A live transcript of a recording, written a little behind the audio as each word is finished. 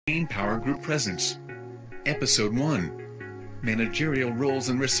Power Group presents Episode 1, Managerial Roles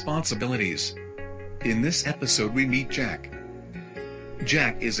and Responsibilities. In this episode we meet Jack.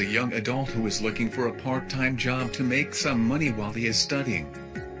 Jack is a young adult who is looking for a part-time job to make some money while he is studying.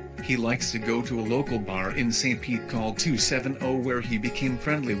 He likes to go to a local bar in St. Pete called 270 where he became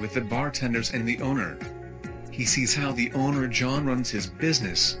friendly with the bartenders and the owner. He sees how the owner John runs his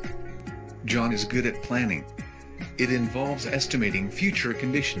business. John is good at planning. It involves estimating future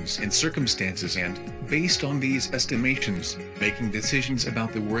conditions and circumstances and, based on these estimations, making decisions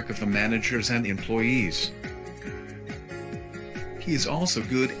about the work of the managers and employees. He is also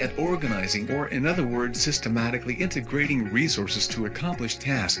good at organizing, or in other words systematically integrating resources to accomplish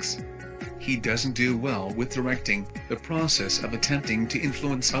tasks. He doesn't do well with directing, the process of attempting to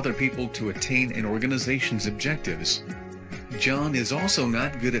influence other people to attain an organization's objectives. John is also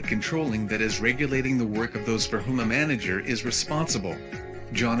not good at controlling, that is regulating the work of those for whom a manager is responsible.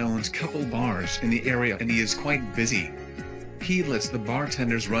 John owns couple bars in the area and he is quite busy. He lets the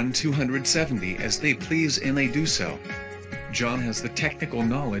bartenders run 270 as they please and they do so. John has the technical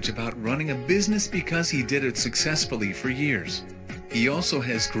knowledge about running a business because he did it successfully for years. He also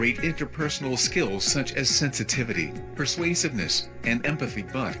has great interpersonal skills such as sensitivity, persuasiveness, and empathy,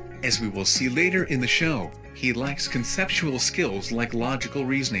 but, as we will see later in the show, he lacks conceptual skills like logical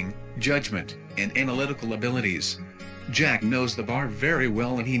reasoning, judgment, and analytical abilities. Jack knows the bar very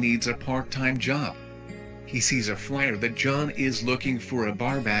well and he needs a part-time job. He sees a flyer that John is looking for a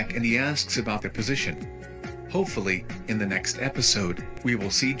bar back and he asks about the position. Hopefully, in the next episode, we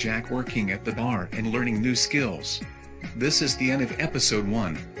will see Jack working at the bar and learning new skills. This is the end of Episode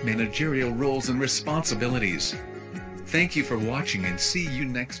 1, Managerial Roles and Responsibilities. Thank you for watching and see you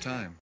next time.